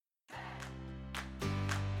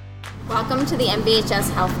Welcome to the MVHS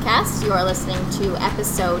Healthcast. You are listening to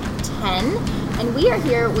episode 10, and we are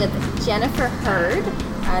here with Jennifer Hurd.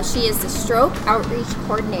 She is the Stroke Outreach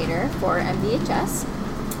Coordinator for MVHS.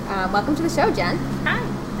 Welcome to the show, Jen. Hi,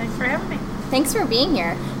 thanks for having me. Thanks for being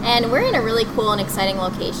here. And we're in a really cool and exciting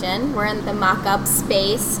location. We're in the mock-up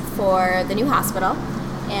space for the new hospital.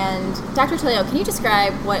 And Dr. Toledo, can you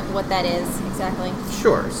describe what that is exactly?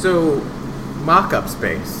 Sure. So, mock-up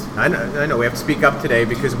space. I know we have to speak up today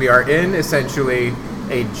because we are in essentially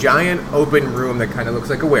a giant open room that kind of looks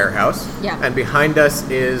like a warehouse. Yeah. And behind us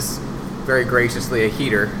is very graciously a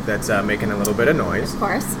heater that's making a little bit of noise. Of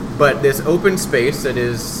course. But this open space that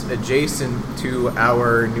is adjacent to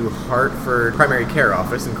our new Hartford primary care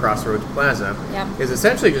office in Crossroads Plaza is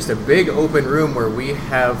essentially just a big open room where we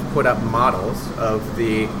have put up models of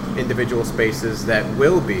the individual spaces that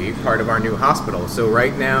will be part of our new hospital. So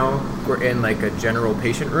right now we're in like a general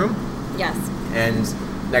patient room. Yes.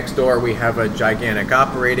 And next door we have a gigantic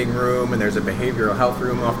operating room, and there's a behavioral health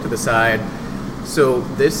room off to the side. So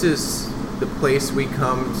this is the place we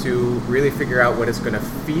come to really figure out what it's going to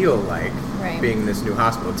feel like being this new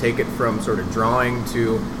hospital. Take it from sort of drawing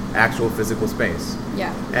to actual physical space.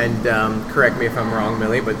 Yeah. And correct me if I'm wrong,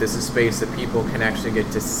 Millie, but this is space that people can actually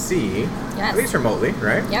get to see, at least remotely,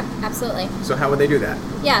 right? Yep, absolutely. So how would they do that?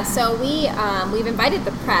 Yeah, so we've invited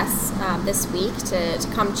the press this week to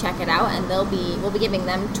come check it out, and we'll be giving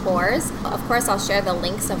them tours. Of course, I'll share the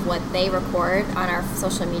links of what they record on our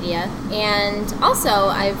social media. And also,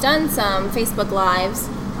 I've done some Facebook Lives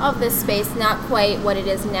of this space, not quite what it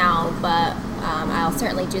is now, but I'll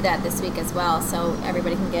certainly do that this week as well, so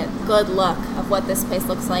everybody can get a good look of what this place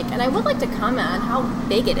looks like. And I would like to comment on how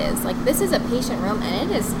big it is. Like, this is a patient room,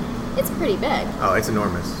 and it's pretty big. Oh, it's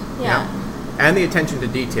enormous. Yeah. And the attention to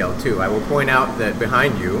detail, too. I will point out that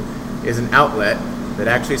behind you is an outlet that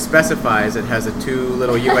actually specifies it has 2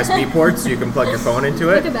 little USB ports so you can plug your phone into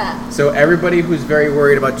it. Look at that. So everybody who's very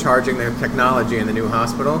worried about charging their technology in the new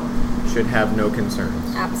hospital should have no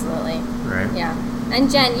concerns. Absolutely. Right? Yeah. And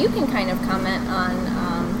Jen, you can kind of comment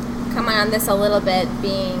on this a little bit,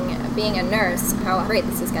 being a nurse, how great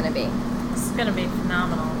this is going to be. This is going to be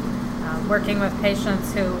phenomenal. Working with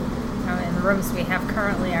patients who, in the rooms we have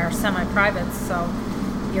currently are semi-private, so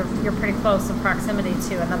you're pretty close in proximity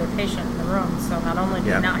to another patient in the room. So not only do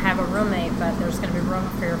you not have a roommate, but there's going to be room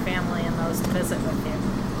for your family and those to visit with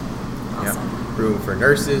you. Awesome. Yep. Room for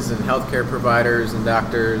nurses and healthcare providers and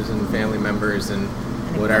doctors and family members and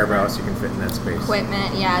whatever else you can fit in that space.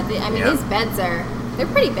 Equipment, yeah. These beds they're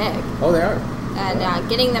pretty big. Oh, they are. And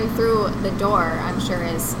getting them through the door, I'm sure,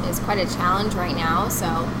 is quite a challenge right now. So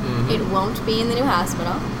it won't be in the new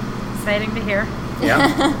hospital. Exciting to hear.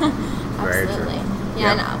 Yeah. Absolutely.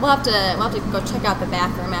 Yeah, and we'll have to go check out the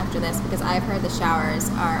bathroom after this because I've heard the showers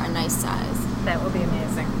are a nice size. That will be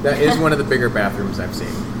amazing. That is one of the bigger bathrooms I've seen.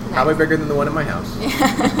 Nice. Probably bigger than the one in my house.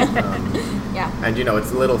 Yeah. And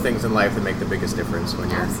it's the little things in life that make the biggest difference when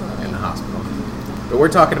you're in the hospital. But we're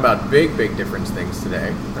talking about big difference things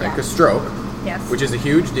today, right? Because stroke, which is a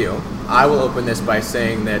huge deal. I will open this by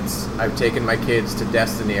saying that I've taken my kids to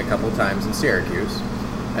Destiny a couple times in Syracuse,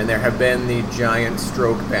 and there have been the giant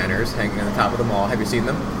stroke banners hanging on the top of the mall. Have you seen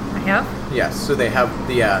them? I have. Yes. So they have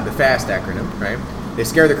the FAST acronym, right? They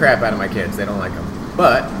scare the crap out of my kids. They don't like them.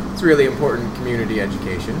 But it's really important community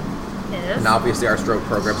education. It is. And obviously our stroke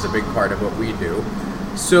program is a big part of what we do.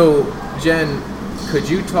 So, Jen, could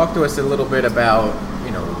you talk to us a little bit about,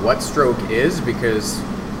 what stroke is? Because,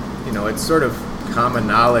 it's sort of common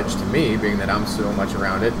knowledge to me, being that I'm so much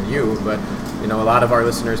around it and you, but, a lot of our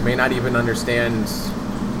listeners may not even understand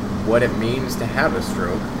what it means to have a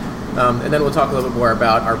stroke. And then we'll talk a little bit more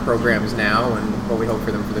about our programs now and what we hope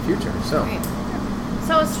for them for the future.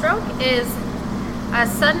 So a stroke is a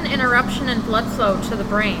sudden interruption in blood flow to the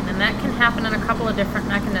brain, and that can happen in a couple of different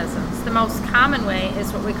mechanisms. The most common way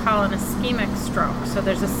is what we call an ischemic stroke. So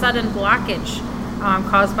there's a sudden blockage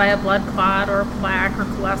caused by a blood clot or a plaque or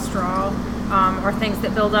cholesterol or things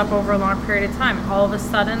that build up over a long period of time. All of a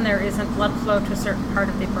sudden there isn't blood flow to a certain part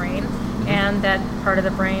of the brain, and that part of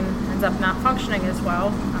the brain ends up not functioning as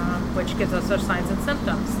well, which gives us our signs and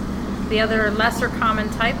symptoms. The other lesser common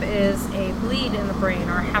type is a bleed in the brain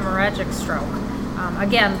or a hemorrhagic stroke.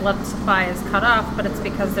 Again, blood supply is cut off, but it's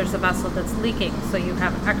because there's a vessel that's leaking, so you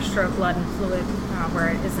have extra blood and fluid where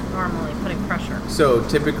it isn't normally putting pressure. So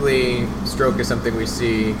typically, stroke is something we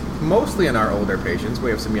see mostly in our older patients. We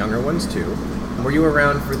have some younger ones too. Were you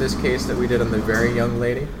around for this case that we did on the very young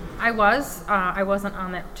lady? I was. I wasn't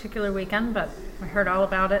on that particular weekend, but I heard all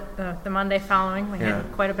about it the Monday following. We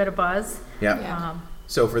had quite a bit of buzz. Yeah.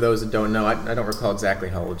 So for those that don't know, I don't recall exactly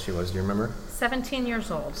how old she was. Do you remember? 17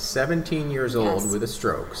 years old. 17 years old Yes. with a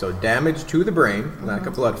stroke. So damage to the brain, lack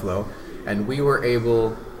of blood flow. And we were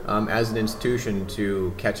able, as an institution,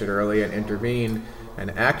 to catch it early and intervene.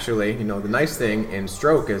 And actually, the nice thing in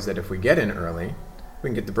stroke is that if we get in early, we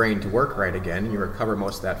can get the brain to work right again and you recover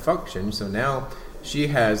most of that function. So now she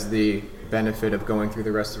has the benefit of going through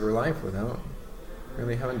the rest of her life without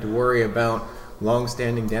really having to worry about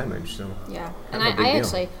long-standing damage. So Yeah, and kind of a big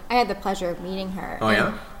deal. I had the pleasure of meeting her. Oh,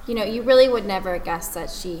 and, yeah? You really would never guess that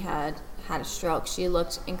she had a stroke. She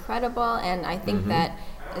looked incredible, and I think that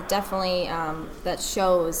it definitely that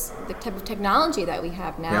shows the type of technology that we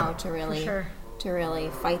have now Yeah. to really sure.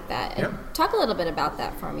 fight that. And Yeah. talk a little bit about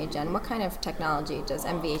that for me, Jen. What kind of technology does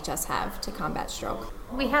MVHS have to combat stroke?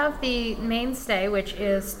 We have the mainstay, which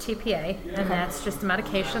is TPA, and that's just a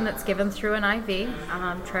medication that's given through an IV,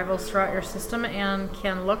 travels throughout your system and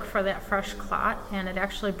can look for that fresh clot, and it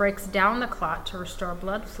actually breaks down the clot to restore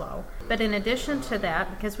blood flow. But in addition to that,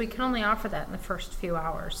 because we can only offer that in the first few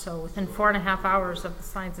hours, so within 4.5 hours of the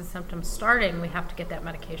signs and symptoms starting, we have to get that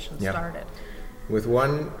medication Yeah. started. With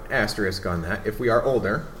one asterisk on that, if we are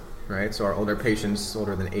older, right, so our older patients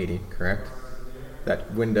older than 80, correct?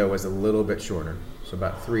 That window is a little bit shorter, so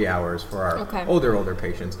about 3 hours for our Okay. older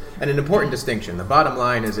patients. And an important distinction, the bottom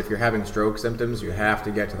line is if you're having stroke symptoms, you have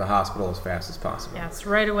to get to the hospital as fast as possible. Yes,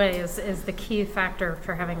 right away is the key factor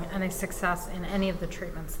for having any success in any of the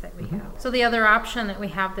treatments that we have. So the other option that we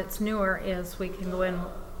have that's newer is we can go in,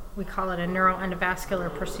 we call it a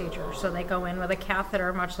neuroendovascular procedure. So they go in with a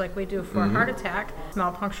catheter, much like we do for a heart attack.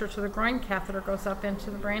 Small puncture to the groin, catheter goes up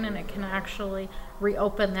into the brain, and it can actually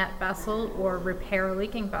reopen that vessel or repair a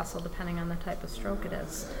leaking vessel, depending on the type of stroke it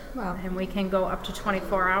is. Wow. And we can go up to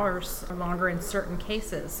 24 hours or longer in certain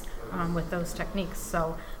cases with those techniques.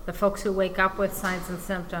 So the folks who wake up with signs and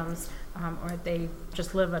symptoms, or they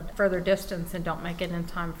just live a further distance and don't make it in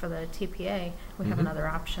time for the TPA, we have another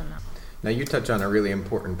option. Now you touch on a really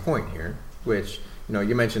important point here, which,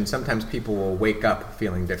 you mentioned sometimes people will wake up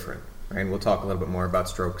feeling different, right? And we'll talk a little bit more about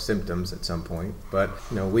stroke symptoms at some point. But,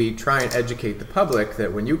 we try and educate the public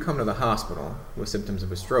that when you come to the hospital with symptoms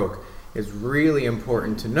of a stroke, it's really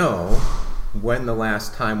important to know when the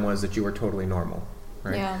last time was that you were totally normal,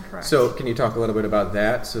 right? Yeah. Correct. So can you talk a little bit about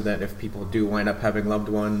that so that if people do wind up having loved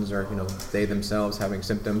ones or, they themselves having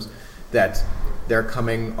symptoms, that they're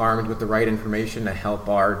coming armed with the right information to help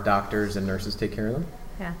our doctors and nurses take care of them?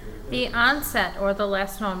 Yeah. The onset or the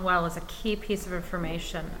last known well is a key piece of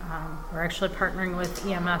information. We're actually partnering with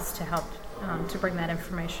EMS to help to bring that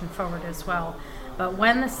information forward as well. But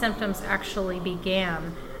when the symptoms actually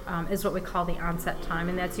began is what we call the onset time,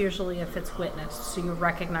 and that's usually if it's witnessed, so you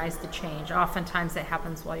recognize the change. Oftentimes it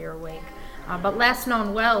happens while you're awake. But last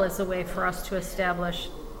known well is a way for us to establish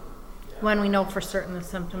when we know for certain the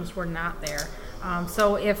symptoms were not there.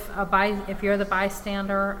 So if you're the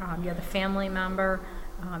bystander, you're the family member,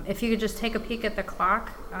 if you could just take a peek at the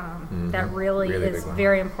clock, that really Really is big one.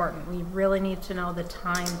 very important. We really need to know the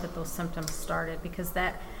time that those symptoms started, because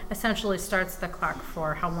that essentially starts the clock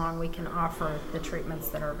for how long we can offer the treatments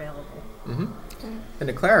that are available. And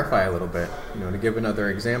to clarify a little bit, to give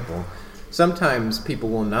another example, sometimes people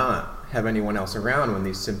will not have anyone else around when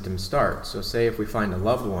these symptoms start. So say if we find a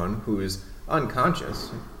loved one who is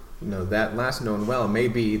unconscious, that last known well may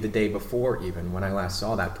be the day before even when I last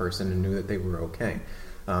saw that person and knew that they were okay.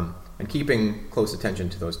 And keeping close attention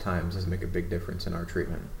to those times does make a big difference in our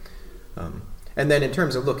treatment. And then in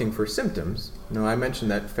terms of looking for symptoms, I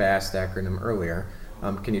mentioned that FAST acronym earlier.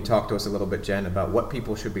 Can you talk to us a little bit, Jen, about what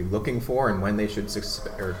people should be looking for and when they should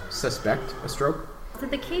suspect a stroke? So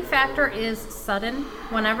the key factor is sudden.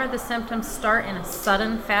 Whenever the symptoms start in a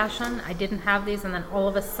sudden fashion, I didn't have these and then all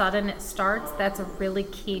of a sudden it starts, that's a really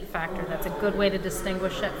key factor. That's a good way to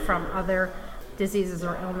distinguish it from other diseases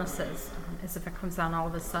or illnesses, as if it comes on all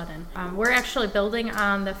of a sudden. We're actually building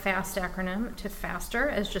on the FAST acronym to FASTER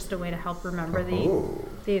as just a way to help remember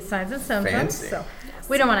the signs and symptoms. Fancy. So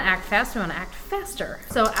we don't want to act fast, we want to act faster.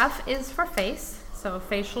 So F is for face. So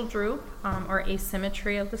facial droop or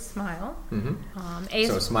asymmetry of the smile. A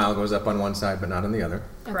So a smile goes up on one side but not on the other.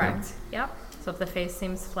 correct. Yep. So if the face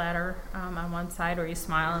seems flatter on one side, or you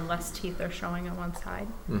smile and less teeth are showing on one side.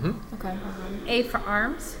 Okay. A for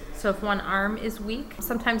arms. So if one arm is weak,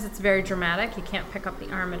 sometimes it's very dramatic. You can't pick up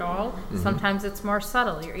the arm at all. Sometimes it's more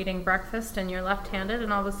subtle. You're eating breakfast and you're left-handed,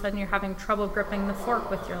 and all of a sudden you're having trouble gripping the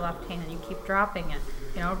fork with your left hand. You keep dropping it.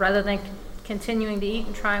 Rather than continuing to eat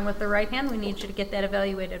and trying with the right hand, we need you to get that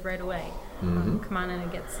evaluated right away. Come on in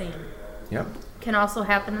and get seen. Yep. Can also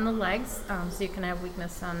happen in the legs, so you can have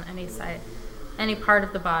weakness on any side, any part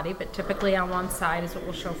of the body, but typically on one side is what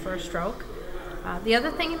will show for a stroke. The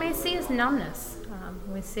other thing you may see is numbness.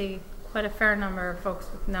 We see quite a fair number of folks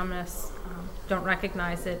with numbness don't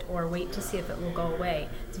recognize it or wait to see if it will go away.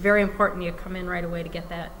 It's very important you come in right away to get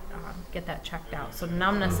that checked out. So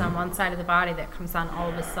numbness on one side of the body that comes on all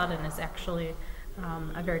of a sudden is actually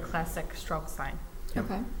a very classic stroke sign.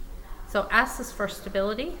 Okay. So S is for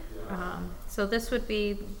stability. So this would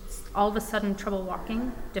be all of a sudden trouble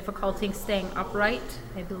walking, difficulty staying upright,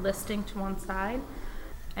 maybe listing to one side.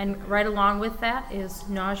 And right along with that is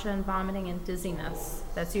nausea and vomiting and dizziness.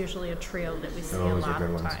 That's usually a trio that we see a lot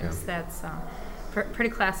of times. That's pretty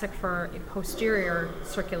classic for a posterior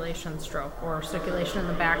circulation stroke or circulation in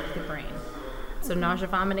the back of the brain. So nausea,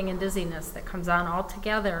 vomiting, and dizziness that comes on all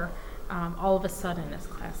together all of a sudden is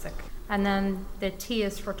classic. And then the T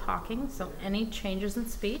is for talking, so any changes in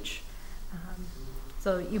speech.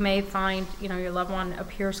 So you may find, your loved one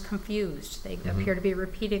appears confused. They appear to be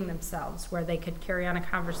repeating themselves where they could carry on a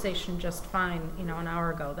conversation just fine, an hour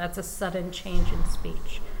ago. That's a sudden change in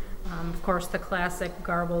speech. Of course, the classic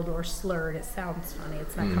garbled or slurred, it sounds funny,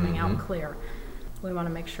 it's not coming out clear. We want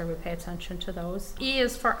to make sure we pay attention to those. E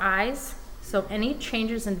is for eyes, so any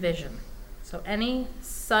changes in vision. So any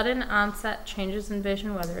sudden onset changes in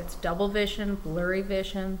vision, whether it's double vision, blurry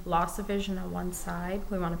vision, loss of vision on one side,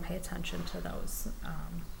 we want to pay attention to those.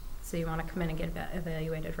 So you want to come in and get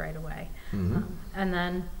evaluated right away. And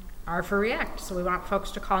then R for react. So we want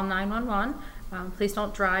folks to call 911. Please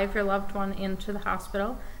don't drive your loved one into the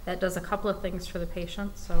hospital. That does a couple of things for the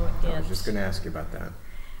patient. So I was just going to ask you about that.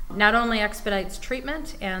 Not only expedites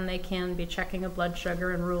treatment, and they can be checking a blood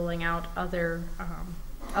sugar and ruling out other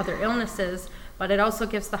illnesses, but it also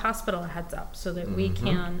gives the hospital a heads up so that we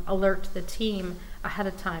can alert the team ahead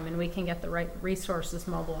of time and we can get the right resources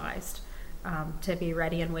mobilized to be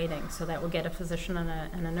ready and waiting. So that will get a physician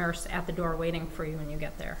and a nurse at the door waiting for you when you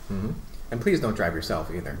get there. And please don't drive yourself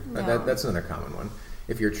either. No. That's another common one.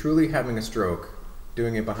 If you're truly having a stroke,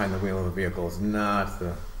 doing it behind the wheel of a vehicle is not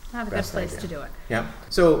the Not a good best place idea. to do it. Yeah.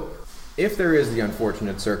 So if there is the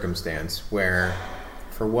unfortunate circumstance where,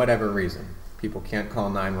 for whatever reason, people can't call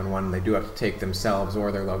 911, they do have to take themselves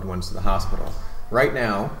or their loved ones to the hospital. Right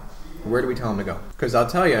now, where do we tell them to go? Because I'll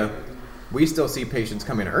tell you, we still see patients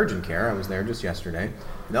come in urgent care. I was there just yesterday.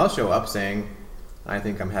 And they'll show up saying, I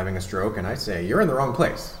think I'm having a stroke, and I say, you're in the wrong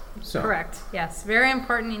place. So, Correct. Yes. Very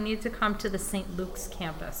important. You need to come to the St. Luke's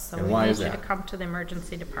campus. So And we why need is you that? to come to the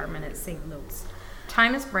emergency department at St. Luke's.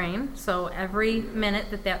 Time is brain. So every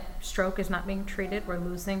minute that stroke is not being treated, we're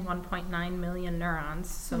losing 1.9 million neurons.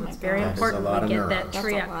 So Oh my it's very God. That is a important lot we of get that That's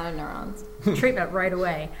a lot of neurons. treatment right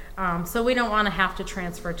away. So we don't want to have to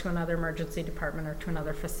transfer to another emergency department or to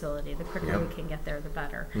another facility. The quicker Yep. we can get there, the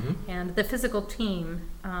better. And the physical team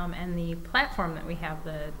and the platform that we have,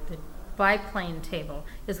 the biplane table,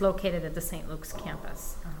 is located at the St. Luke's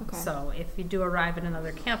campus. Okay. So if you do arrive at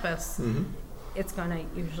another campus, it's going to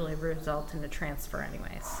usually result in a transfer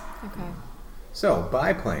anyways. Okay. So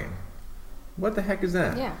biplane. What the heck is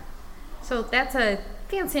that? Yeah. So that's a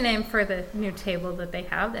fancy name for the new table that they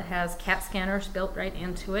have that has CAT scanners built right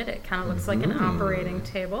into it. It kind of looks like an operating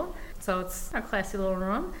table. So it's a classy little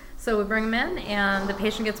room. So we bring them in and the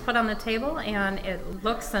patient gets put on the table and it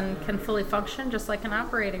looks and can fully function just like an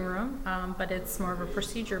operating room, but it's more of a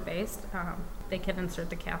procedure based. They can insert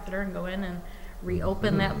the catheter and go in and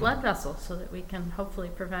reopen that blood vessel so that we can hopefully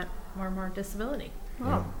prevent more and more disability.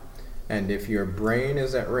 Yeah. And if your brain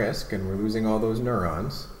is at risk and we're losing all those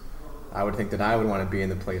neurons, I would think that I would want to be in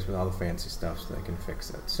the place with all the fancy stuff so they can fix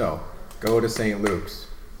it. So go to St. Luke's.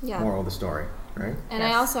 Yeah. Moral of the story, right? And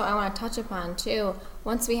Yes. I want to touch upon too,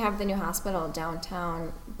 once we have the new hospital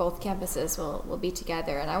downtown, both campuses will be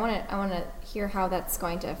together, and I want to hear how that's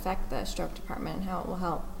going to affect the stroke department and how it will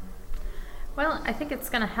help. Well, I think it's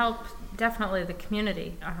going to help definitely the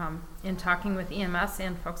community in talking with EMS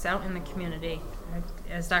and folks out in the community.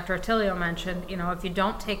 As Dr. Attilio mentioned, if you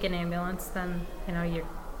don't take an ambulance, then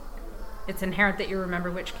it's inherent that you remember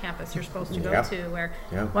which campus you're supposed to go Yep. to. Where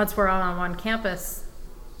Yep. once we're all on one campus,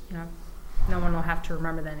 no one will have to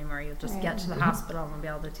remember that anymore. You'll just get to the hospital and we'll be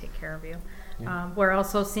able to take care of you. We're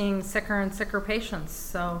also seeing sicker and sicker patients,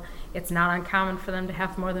 so it's not uncommon for them to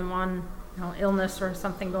have more than one illness or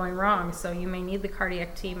something going wrong. So you may need the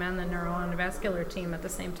cardiac team and the neuroendovascular team at the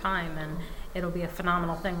same time, and it'll be a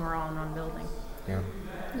phenomenal thing. We're all in one building. Yeah.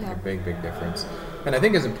 Yeah. A big difference. And I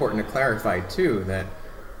think it's important to clarify too that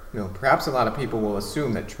perhaps a lot of people will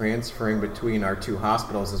assume that transferring between our two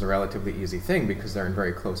hospitals is a relatively easy thing because they're in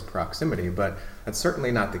very close proximity, but that's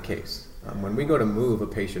certainly not the case. When we go to move a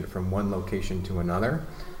patient from one location to another,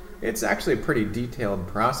 it's actually a pretty detailed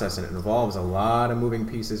process and it involves a lot of moving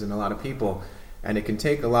pieces and a lot of people. And it can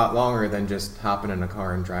take a lot longer than just hopping in a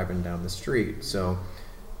car and driving down the street. So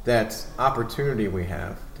that opportunity we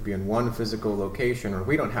have to be in one physical location where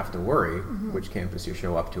we don't have to worry which campus you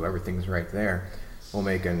show up to, everything's right there, will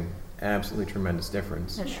make an absolutely tremendous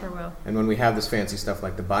difference. It sure will. And when we have this fancy stuff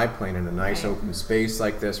like the biplane in a nice Right. open space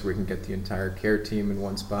like this where we can get the entire care team in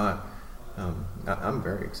one spot, I'm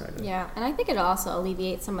very excited. Yeah, and I think it'll also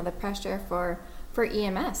alleviate some of the pressure for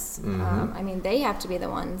EMS. I mean, they have to be the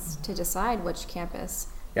ones to decide which campus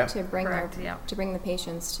Yep. to bring Correct, yep. to bring the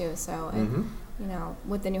patients to. So, you know,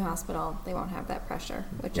 with the new hospital, they won't have that pressure,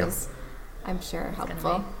 which Yep. is, I'm sure, gonna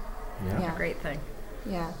helpful. Yeah, Yeah. A great thing.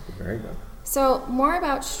 Yeah. very good. So more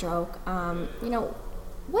about stroke. You know,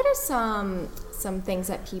 what are some things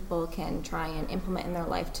that people can try and implement in their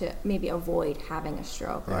life to maybe avoid having a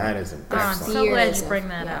stroke? Or That is an I'm excellent. so glad Fears you of- bring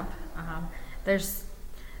that yeah. up. There's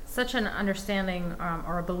such an understanding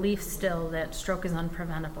or a belief still that stroke is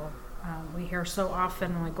unpreventable. We hear so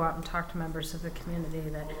often when we go out and talk to members of the community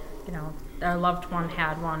that, you know, their loved one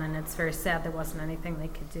had one and it's very sad there wasn't anything they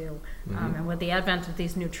could do. And with the advent of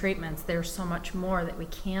these new treatments, there's so much more that we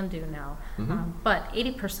can do now. But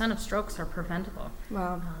 80% of strokes are preventable.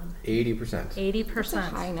 Well, 80%. that's a 80%.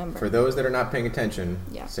 high number. For those that are not paying attention,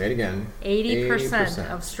 Yeah. say it again. 80%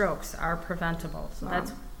 of strokes are preventable. So Wow.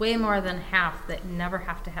 that's way more than half that never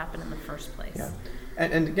have to happen in the first place. Yeah.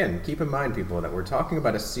 And again, keep in mind, people, that we're talking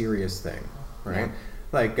about a serious thing, right? Yeah.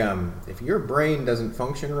 Like, if your brain doesn't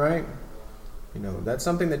function right, you know, that's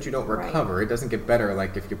something that you don't Right. recover. It doesn't get better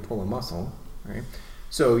like if you pull a muscle, right?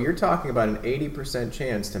 So you're talking about an 80%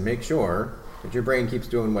 chance to make sure that your brain keeps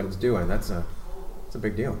doing what it's doing. That's a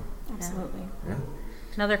big deal. Absolutely. Yeah.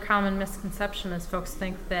 Another common misconception is folks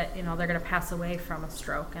think that, you know, they're going to pass away from a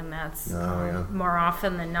stroke, and that's Oh, yeah. more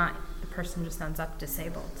often than not, the person just ends up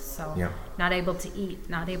disabled. So Yeah. not able to eat,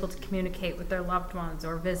 not able to communicate with their loved ones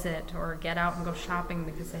or visit or get out and go shopping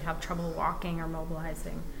because they have trouble walking or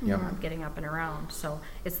mobilizing, Yep. getting up and around. So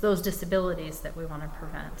it's those disabilities that we want to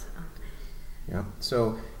prevent. Yeah.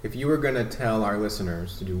 So if you were going to tell our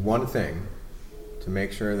listeners to do one thing to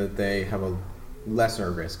make sure that they have a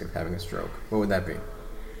lesser risk of having a stroke, what would that be?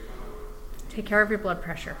 Take care of your blood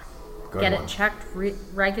pressure. Good Get one. it checked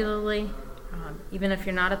regularly. Even if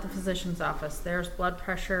you're not at the physician's office, there's blood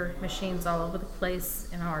pressure machines all over the place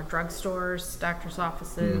in our drugstores, doctor's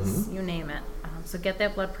offices, you name it. So get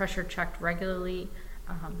that blood pressure checked regularly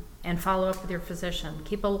and follow up with your physician.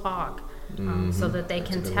 Keep a log so that they That's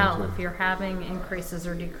a can good tell one, too. if you're having increases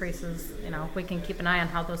or decreases. You know, we can keep an eye on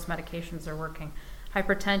how those medications are working.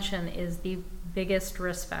 Hypertension is the biggest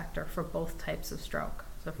risk factor for both types of stroke.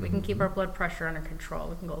 So if we can keep our blood pressure under control,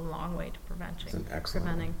 we can go a long way to That's an excellent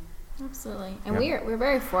preventing. Absolutely. And Yep. we're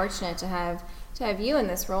very fortunate to have you in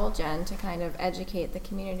this role, Jen, to kind of educate the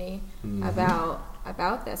community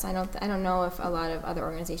about this. I don't know if a lot of other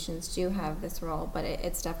organizations do have this role, but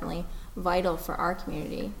it's definitely vital for our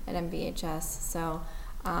community at MVHS. So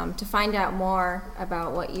to find out more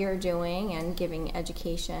about what you're doing and giving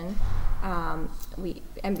education,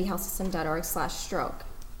 mvhealthsystem.org/stroke,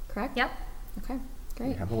 correct? Yep. Okay, We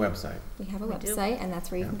great. have a website. We have a We do. website, and that's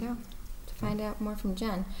where you Yeah. can go to find out more from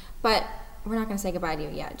Jen. But we're not going to say goodbye to you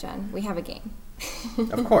yet, Jen. We have a game.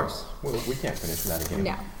 Of course. We can't finish without a game.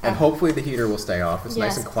 No. And hopefully the heater will stay off. It's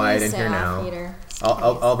nice Yes, and quiet please in stay here off, now. heater.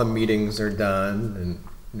 All the meetings are done, and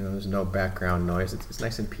you know there's no background noise. It's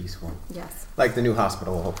nice and peaceful, Yes. like the new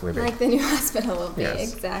hospital will hopefully be. Like the new hospital will be,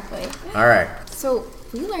 Yes. exactly. All right. So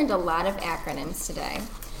we learned a lot of acronyms today.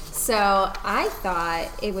 So I thought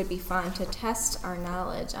it would be fun to test our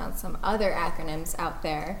knowledge on some other acronyms out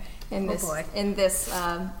there in Oh, this, boy.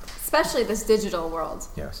 especially this digital world.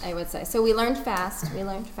 Yes. I would say. So we learned fast. We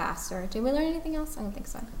learned faster. Did we learn anything else? I don't think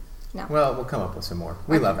so. No. Well, we'll come up with some more.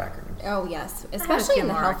 We love acronyms. Oh yes, a especially few in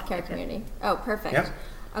the more. healthcare community. Oh, perfect. Yep.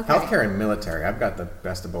 Okay. Healthcare and military. I've got the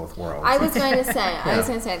best of both worlds. I was going to say.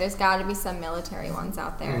 Yeah. There's got to be some military ones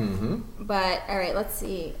out there. Mhm. But all right, let's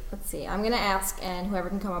see. I'm going to ask, and whoever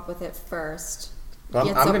can come up with it first. Well,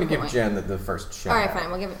 gets I'm a going to give point. Jen the first shout. All right, out. fine.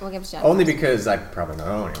 We'll give Jen. Only because I probably don't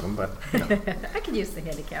know any of them, but you know. I could use the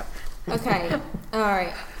handicap. Okay. All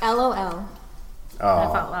right. LOL. Laugh Oh,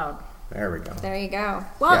 out loud. there we go. There you go.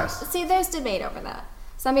 Well, Yes. see, there's debate over that.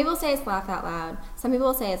 Some people say it's laugh out loud. Some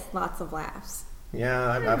people say it's lots of laughs.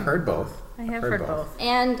 Yeah, I've heard both. I have heard both.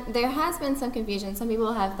 And there has been some confusion. Some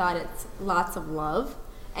people have thought it's lots of love.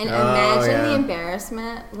 And Oh, imagine yeah. the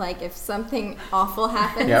embarrassment, like if something awful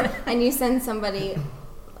happens Yep. and you send somebody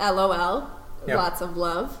LOL, Yep. lots of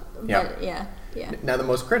love. Yep. But yeah. Now, the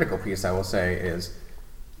most critical piece I will say is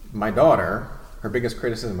my daughter her biggest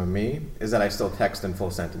criticism of me is that I still text in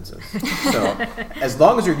full sentences. So as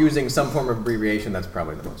long as you're using some form of abbreviation, that's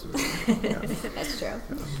probably the most important. Yeah. That's true.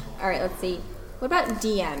 All right, let's see. What about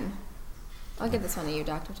DM? I'll give this one to you,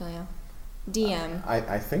 Dr. Tilio. DM.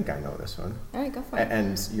 I think I know this one. All right, go for it.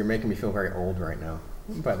 And you're making me feel very old right now,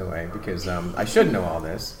 by the way, because I should know all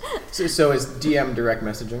this. So is DM direct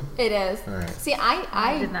messaging? It is. All right. See,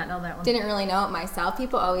 I did not know that one. didn't really know it myself.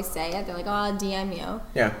 People always say it. They're like, "Oh, I'll DM you."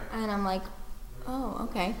 Yeah. And I'm like, "Oh,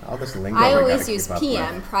 okay." All this lingo I we gotta always use keep up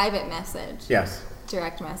PM, with. private message. Yes.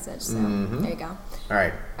 Direct message. So Mhm. there you go. All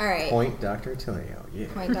right. All right. Point Dr. Tilio. Yeah.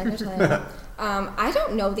 Point, Dr. Tilio. I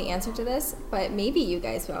don't know the answer to this, but maybe you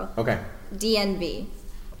guys will. Okay. DNV.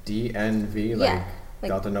 DNV, like, Yeah, like-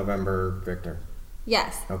 Delta November Victor.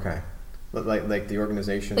 Yes. Okay. Like the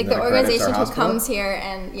organization. Like that the accredits organization our who hospital? comes here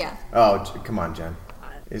and yeah. Oh, come on, Jen.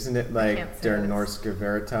 Isn't it can't like say Der this. Norske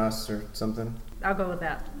Veritas or something? I'll go with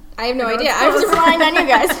that. I have no I know idea. it's I was close. relying on you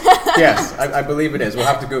guys. Yes, I believe it is. We'll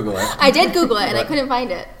have to Google it. I did Google it and I What? couldn't find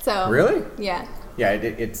it. So Really? Yeah. Yeah,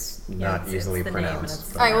 it's not it's easily the name and pronounced.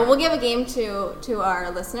 it's- but- All right. Well, we'll give a game to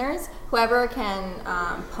our listeners. Whoever can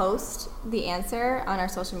post the answer on our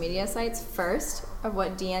social media sites first of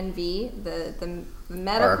what DNV, the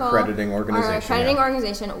medical accrediting organization, our accrediting yeah.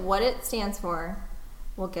 organization, what it stands for,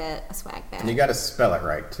 will get a swag bag. And you got to spell it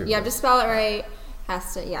right too. You have to spell it right.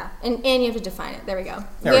 Has to, yeah, and you have to define it. There we go.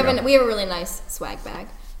 There we we have go. we have a really nice swag bag.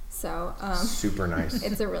 So Super nice.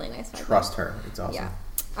 it's a really nice swag Trust her. It's bag.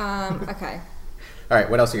 awesome. Yeah. Okay. All right,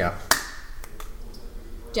 what else you got?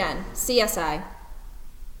 Jen, CSI.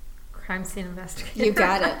 Crime scene investigator. You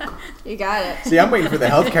got it. You got it. See, I'm waiting for the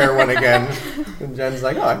healthcare one again. And Jen's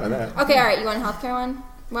like, oh, I know that. Okay, all right. You want a healthcare one?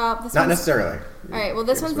 Well, this Not one's necessarily. all right. Well,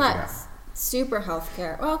 this Give us one's what you not got. super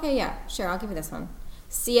healthcare. Well, okay, yeah, sure. I'll give you this one.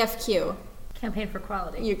 CFQ. Campaign for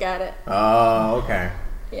Quality. You got it. Oh, okay.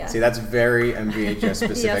 Yeah. See, that's very MVHS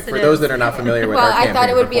specific. Yes, For it those is. that are not familiar with Well, our I Campaign thought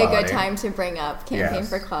it would for be a good Quality. time to bring up Campaign Yes.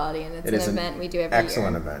 for Quality, and it's It an is event we do every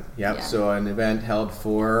excellent year. event. Yep. Yeah. So an event held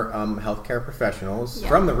for healthcare professionals Yeah.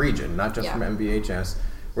 from the region, not just Yeah. from MVHS.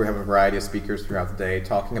 We have a variety of speakers throughout the day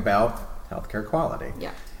talking about healthcare quality.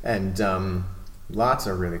 Yeah. And lots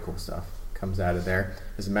of really cool stuff comes out of there.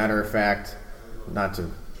 As a matter of fact, not to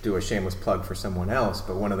do a shameless plug for someone else,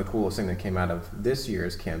 but one of the coolest things that came out of this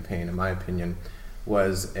year's campaign, in my opinion,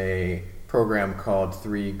 was a program called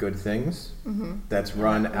 3 Good Things that's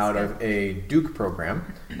run out of a Duke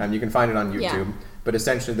program. You can find it on YouTube. Yeah. But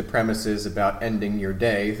essentially the premise is about ending your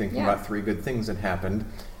day thinking Yeah. about 3 good things that happened.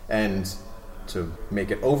 And to make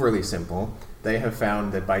it overly simple, they have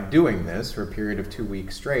found that by doing this for a period of 2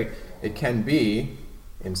 weeks straight, it can be,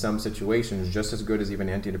 in some situations, just as good as even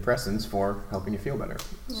antidepressants for helping you feel better.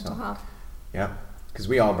 Mental health. Yeah, because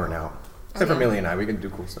we all burn out. Except Oh, for yeah. Millie and I, we can do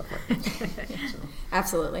cool stuff like that. So.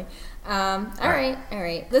 Absolutely. All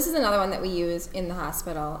right. This is another one that we use in the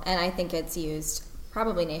hospital, and I think it's used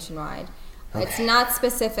probably nationwide. It's not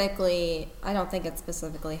specifically, I don't think it's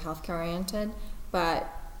specifically healthcare oriented, but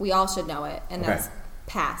we all should know it, and Okay. that's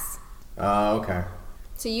PASS. Oh, okay.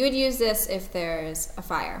 So you would use this if there's a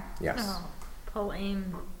fire. Yes. Oh, pull,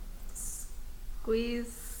 aim,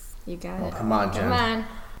 squeeze. You got Oh, it. come on, Jen. Come on.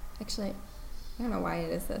 Actually, I don't know why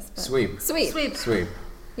it is this, but Sweep. Sweep. Sweep. Sweep.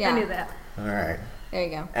 Yeah. I knew that. All right. There you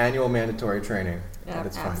go. Annual mandatory training Yeah, at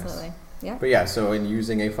its finest. absolutely. Yeah. But yeah, so in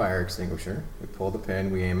using a fire extinguisher, we pull the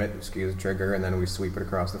pin, we aim it, we squeeze the trigger, and then we sweep it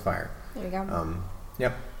across the fire. There you go.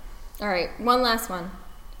 Yep. All right, one last one.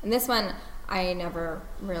 And this one I never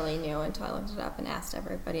really knew until I looked it up and asked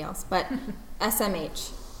everybody else. But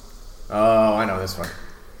SMH. Oh, I know this one.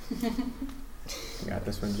 You got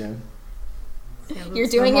this one, Jen? You're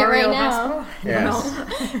doing it right Memorial now. Hospital?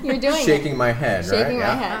 Yes. You're doing Shaking my head, it. right? Shaking my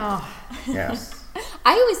Yeah. head. Oh, Yes.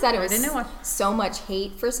 I always thought it Already was knew one. so much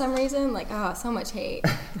hate for some reason. Like, oh, so much hate.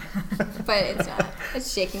 But it's not.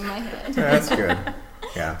 It's shaking my head. That's good.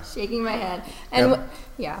 Yeah. Shaking my head. And Yep.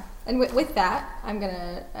 yeah. And with that, I'm going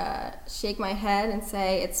to shake my head and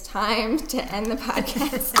say it's time to end the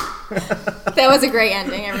podcast. That was a great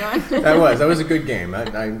ending, everyone. That was a good game. I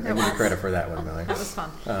give you was. credit for that one, Millie. that was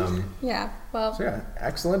fun. Yeah. Well, So yeah,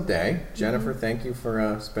 excellent day. Jennifer, thank you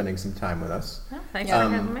for spending some time with us. Well, thanks Yeah.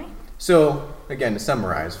 for having me. So, again, to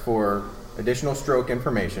summarize, for additional stroke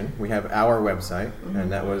information, we have our website,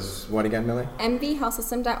 and that was what again, Millie?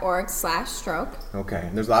 mvhealthsystem.org/stroke. Okay,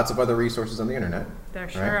 and there's lots of other resources on the internet. There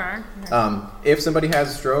sure Right. are. If somebody has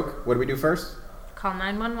a stroke, what do we do first? Call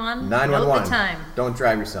 911. 911. Note the time. Don't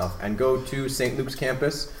drive yourself, and go to St. Luke's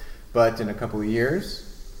campus. But in a couple of years,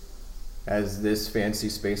 as this fancy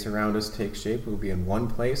space around us takes shape, we'll be in one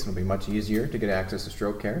place, and it'll be much easier to get access to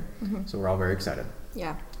stroke care. So we're all very excited.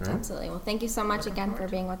 Yeah, Right. absolutely. Well, thank you so much again for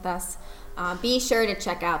being with us. Be sure to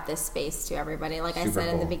check out this space too, everybody. Like I Super said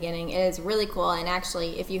in the cool. beginning, it is really cool. And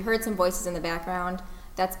actually, if you heard some voices in the background,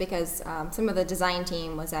 that's because some of the design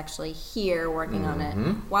team was actually here working on it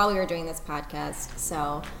while we were doing this podcast.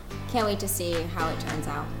 So can't wait to see how it turns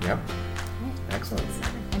out. Yep. Excellent.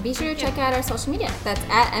 And be sure to check out our social media. That's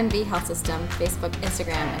at MV Health System, Facebook,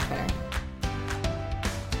 Instagram, and Twitter.